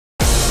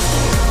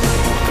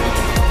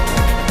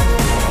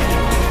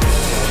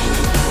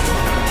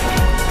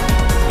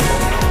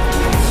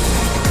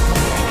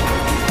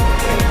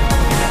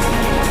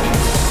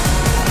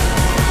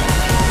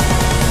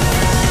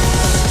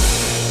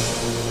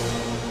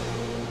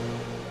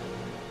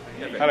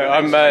Hello,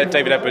 I'm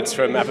David Edwards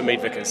from Abermead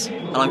Vickers.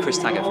 And I'm Chris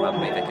Taggart from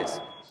Abermead Vickers.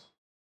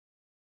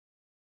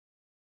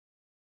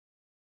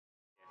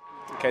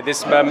 Okay,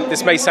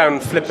 this may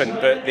sound flippant,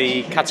 but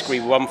the category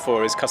we won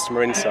for is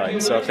customer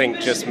insight. So I think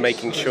just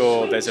making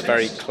sure there's a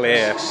very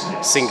clear,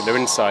 singular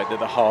insight at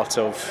the heart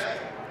of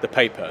the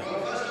paper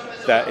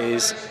that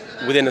is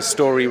within a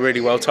story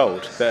really well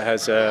told, that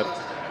has a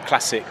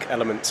classic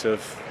element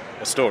of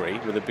a story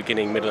with a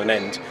beginning, middle and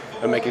end,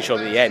 and making sure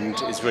that the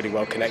end is really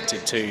well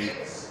connected to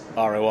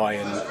ROI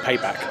and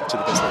payback to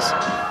the business.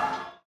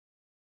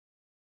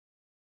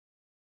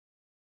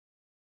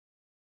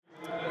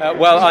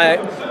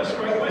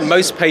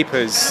 Most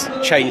papers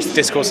change the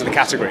discourse of the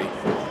category,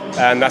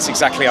 and that's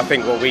exactly, I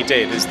think, what we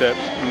did, is that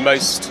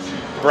most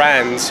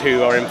brands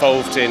who are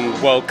involved in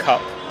World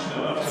Cup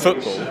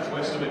football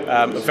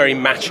are very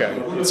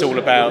macho. It's all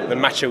about the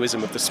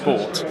machoism of the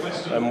sport,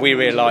 and we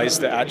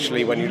realised that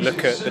actually when you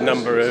look at the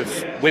number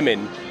of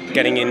women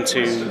getting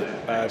into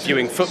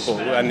viewing football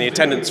and the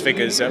attendance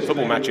figures at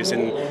football matches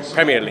in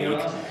Premier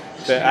League,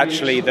 that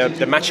actually the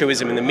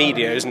machoism in the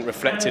media isn't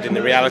reflected in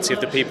the reality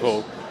of the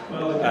people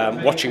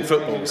watching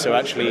football. So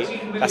actually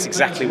that's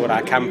exactly what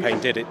our campaign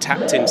did. It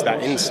tapped into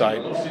that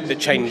insight that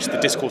changed the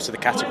discourse of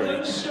the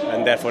category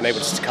and therefore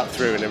enabled us to cut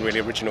through in a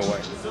really original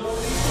way.